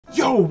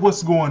Yo,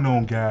 what's going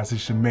on, guys?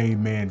 It's your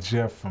main man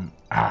Jeff from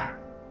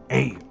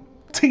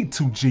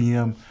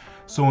T2GM.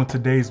 So in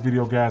today's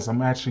video, guys,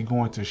 I'm actually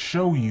going to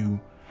show you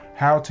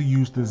how to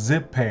use the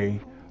zip pay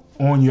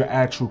on your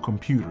actual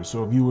computer.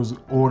 So if you was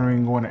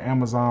ordering on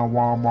Amazon,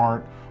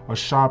 Walmart, or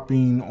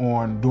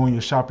doing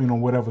your shopping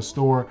on whatever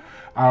store,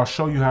 I'll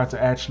show you how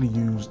to actually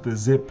use the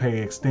zip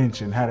pay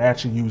extension, how to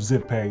actually use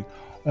zip pay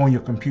on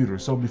your computer.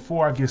 So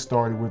before I get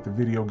started with the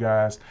video,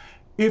 guys,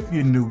 if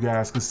you're new,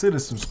 guys, consider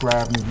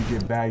subscribing if you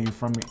get value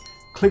from it.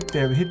 Click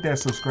that, hit that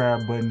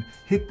subscribe button,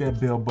 hit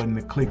that bell button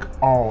to click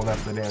all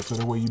after that, so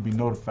that way you'll be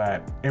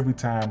notified every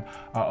time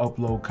I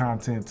upload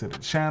content to the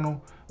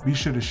channel. Be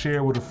sure to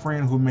share with a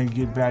friend who may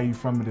get value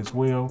from it as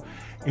well.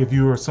 If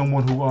you are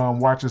someone who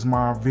watches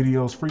my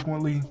videos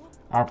frequently,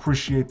 I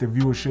appreciate the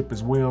viewership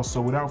as well. So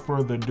without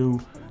further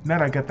ado, now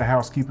that I got the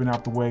housekeeping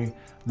out the way,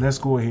 let's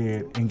go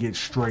ahead and get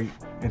straight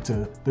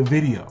into the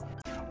video.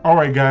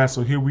 Alright guys,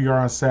 so here we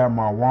are inside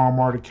my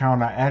Walmart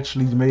account. I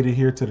actually made it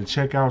here to the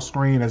checkout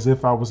screen as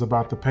if I was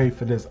about to pay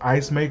for this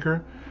ice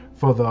maker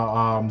for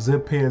the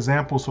zip pay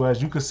example. So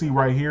as you can see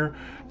right here,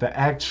 the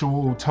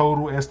actual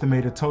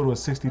estimated total is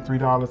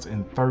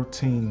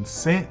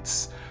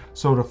 $63.13.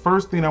 So the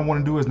first thing I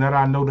want to do is, now that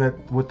I know that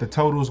what the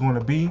total is going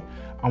to be,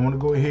 I want to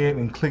go ahead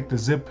and click the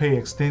zip pay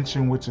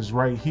extension, which is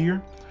right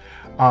here.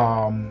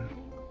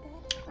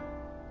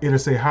 It'll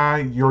say, hi,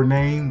 your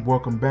name,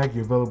 welcome back,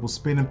 your available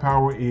spending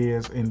power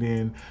is, and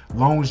then as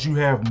long as you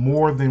have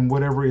more than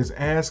whatever is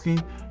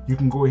asking, you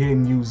can go ahead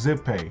and use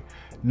zip pay.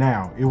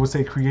 Now, it will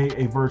say create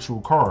a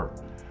virtual card.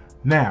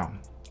 Now,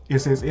 it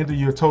says enter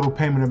your total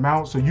payment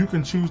amount, so you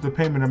can choose the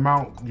payment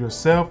amount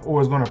yourself,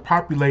 or it's going to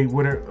populate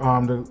whatever,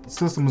 the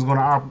system is going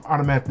to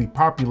automatically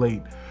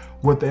populate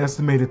what the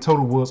estimated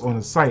total was on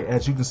the site.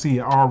 As you can see,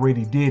 it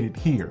already did it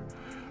here.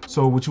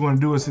 So what you want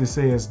to do is, it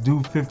says do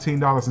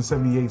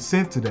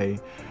 $15.78 today.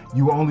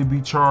 You will only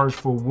be charged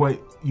for what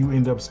you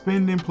end up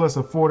spending, plus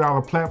a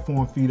 $4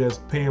 platform fee that's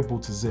payable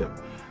to Zip.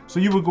 So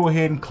you would go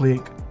ahead and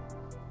click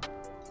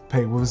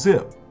pay with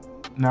Zip.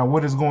 Now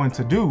what it's going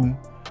to do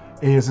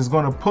is it's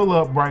going to pull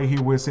up right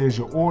here where it says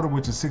your order,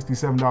 which is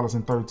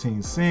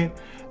 $67.13.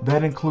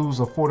 That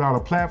includes a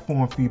 $4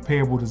 platform fee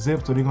payable to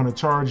Zip. So they're going to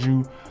charge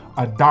you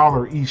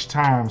 $1 each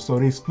time. So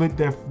they split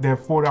that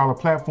 $4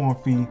 platform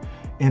fee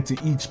into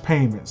each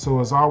payment. So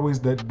it's always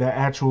the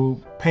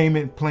actual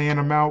payment plan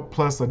amount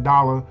plus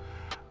 $1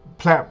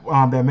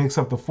 that makes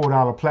up the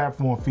 $4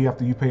 platform fee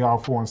after you pay all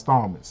 4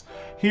 installments.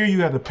 Here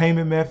you have the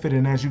payment method,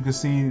 and as you can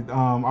see,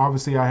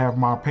 obviously I have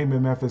my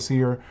payment methods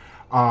here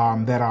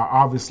that are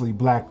obviously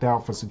blacked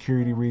out for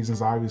security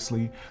reasons,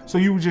 obviously. So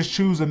you would just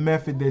choose a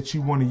method that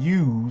you want to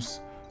use.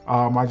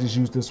 I just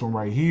use this one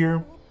right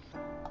here.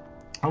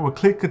 I would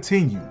click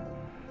continue.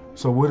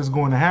 So what is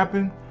going to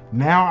happen?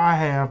 Now I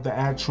have the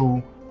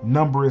actual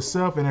number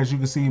itself, and as you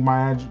can see,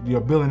 your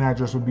billing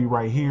address would be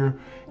right here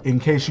in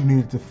case you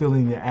needed to fill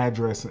in your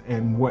address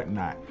and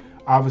whatnot.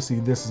 Obviously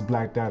this is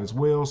blacked out as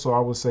well, so I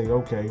would say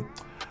okay.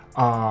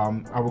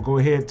 I will go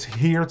ahead to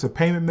here to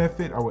payment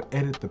method. I will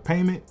edit the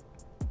payment,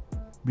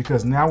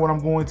 because now what I'm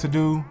going to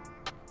do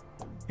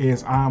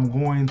is I'm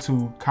going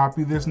to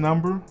copy this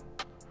number.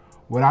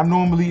 What I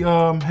normally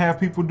have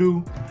people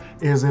do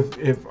is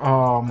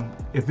because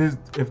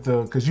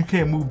you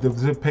can't move the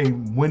zip pay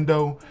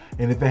window,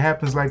 and if it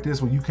happens like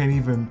this where you can't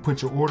even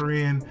put your order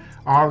in,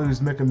 I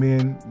always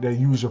recommend that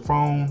you use your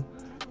phone.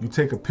 You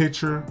take a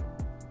picture,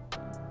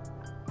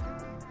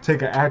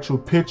 take an actual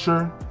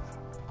picture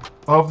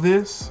of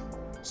this,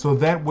 so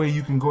that way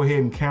you can go ahead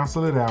and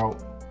cancel it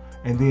out,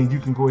 and then you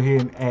can go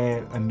ahead and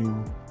add a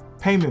new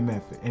payment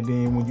method. And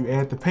then when you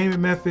add the payment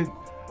method,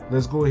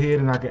 let's go ahead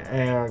and I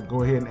can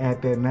go ahead and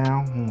add that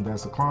now.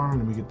 That's a Klarna.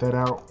 Let me get that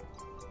out.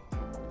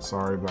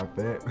 Sorry about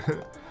that.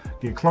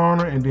 Get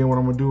Klarna, and then what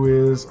I'm gonna do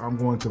is I'm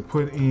going to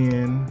put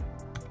in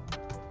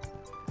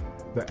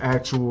the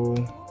actual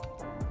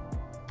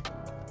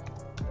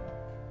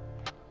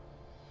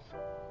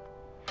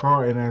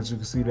card, and as you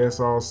can see, that's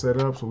all set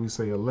up. So we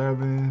say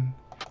 11.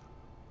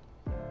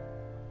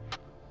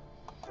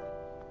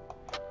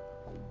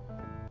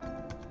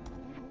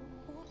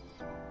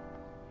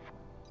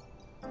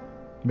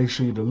 Make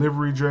sure your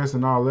delivery address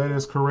and all that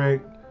is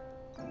correct.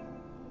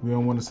 We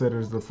don't want to set it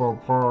as the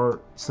default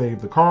part.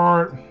 Save the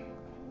card.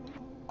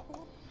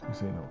 We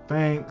say no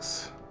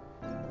thanks.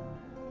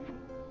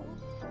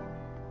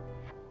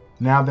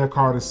 Now that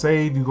card is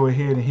saved, you go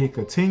ahead and hit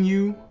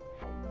continue.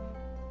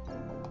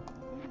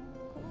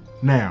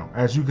 Now,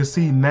 as you can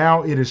see,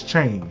 now it has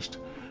changed.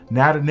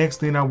 Now the next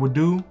thing I would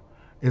do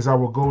is I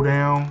will go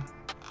down,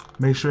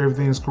 make sure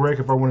everything is correct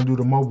if I want to do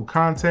the mobile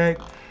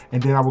contact,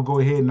 and then I will go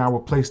ahead and I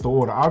will place the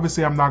order.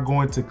 Obviously, I'm not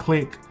going to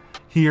click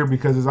here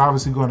because it's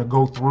obviously going to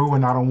go through,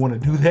 and I don't want to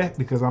do that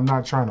because I'm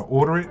not trying to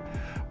order it.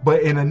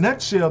 But in a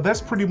nutshell,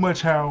 that's pretty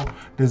much how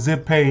the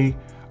zip pay,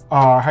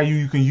 how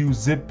you can use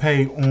zip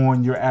pay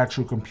on your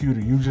actual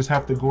computer. You just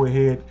have to go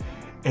ahead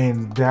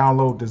and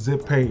download the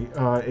zip pay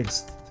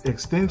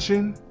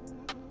extension.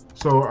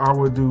 So I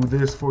will do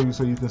this for you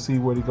so you can see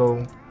where to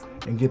go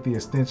and get the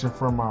extension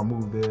from. I'll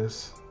move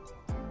this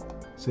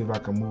See if I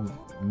can move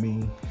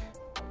me.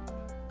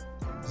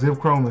 Zip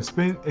Chrome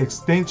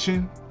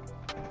extension.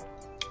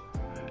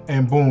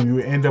 And boom, you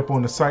end up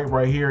on the site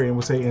right here, and it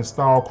will say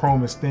install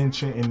Chrome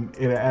extension, and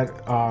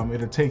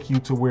it'll take you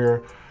to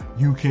where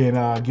you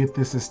can get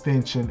this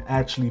extension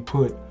actually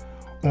put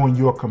on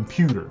your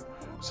computer,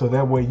 so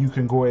that way you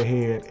can go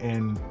ahead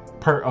and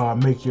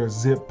make your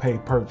zip pay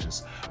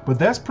purchase. But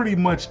that's pretty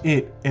much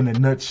it in a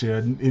nutshell.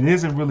 It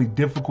isn't really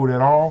difficult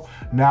at all.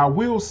 Now I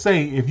will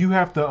say, if you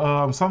have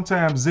to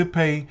sometimes zip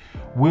pay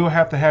will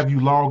have to have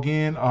you log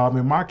in.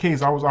 In my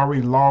case, I was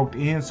already logged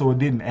in, so it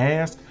didn't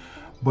ask.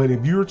 But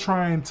if you're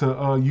trying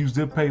to use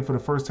zip pay for the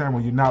first time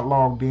or you're not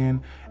logged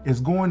in,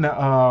 it's going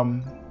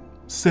to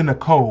send a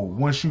code.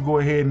 Once you go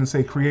ahead and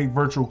say create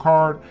virtual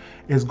card,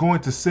 it's going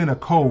to send a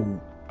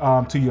code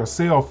to your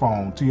cell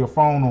phone, to your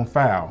phone on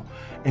file,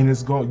 and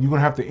you're gonna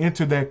have to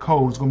enter that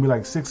code. It's gonna be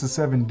like 6 or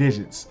 7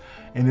 digits,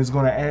 and it's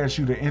gonna ask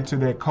you to enter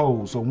that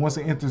code. So once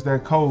it enters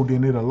that code,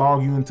 then it'll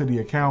log you into the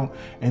account,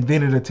 and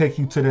then it'll take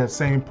you to that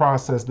same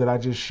process that I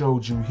just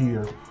showed you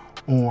here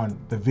on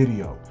the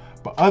video.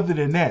 But other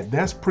than that,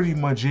 that's pretty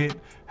much it,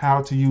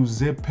 how to use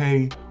zip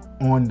pay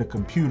on the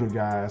computer,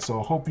 guys.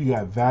 So I hope you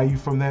got value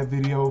from this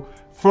video,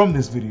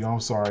 I'm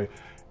sorry.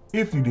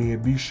 If you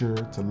did, be sure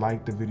to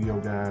like the video,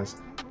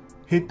 guys.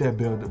 Hit that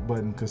bell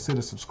button,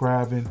 consider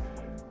subscribing,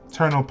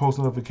 turn on post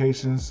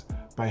notifications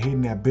by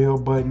hitting that bell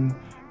button,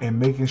 and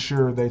making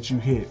sure that you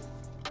hit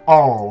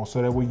all,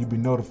 so that way you'll be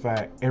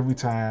notified every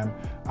time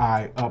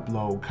I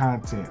upload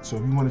content. So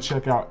if you want to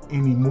check out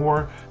any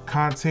more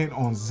content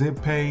on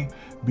zip pay,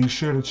 be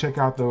sure to check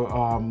out the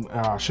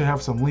I should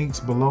have some links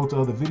below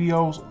to other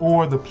videos,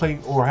 or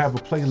have a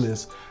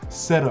playlist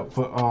set up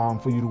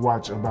for you to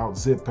watch about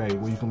zip pay,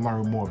 where you can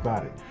learn more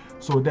about it.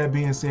 So with that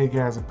being said,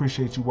 guys, I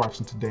appreciate you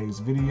watching today's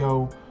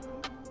video.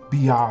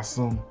 Be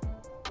awesome,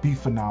 be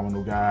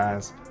phenomenal,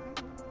 guys.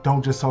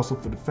 Don't just hustle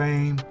for the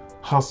fame,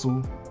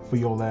 hustle for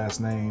your last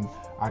name.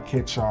 I'll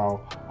catch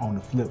y'all on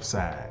the flip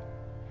side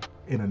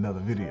in another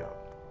video.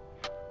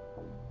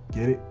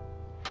 Get it?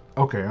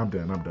 Okay, I'm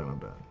done.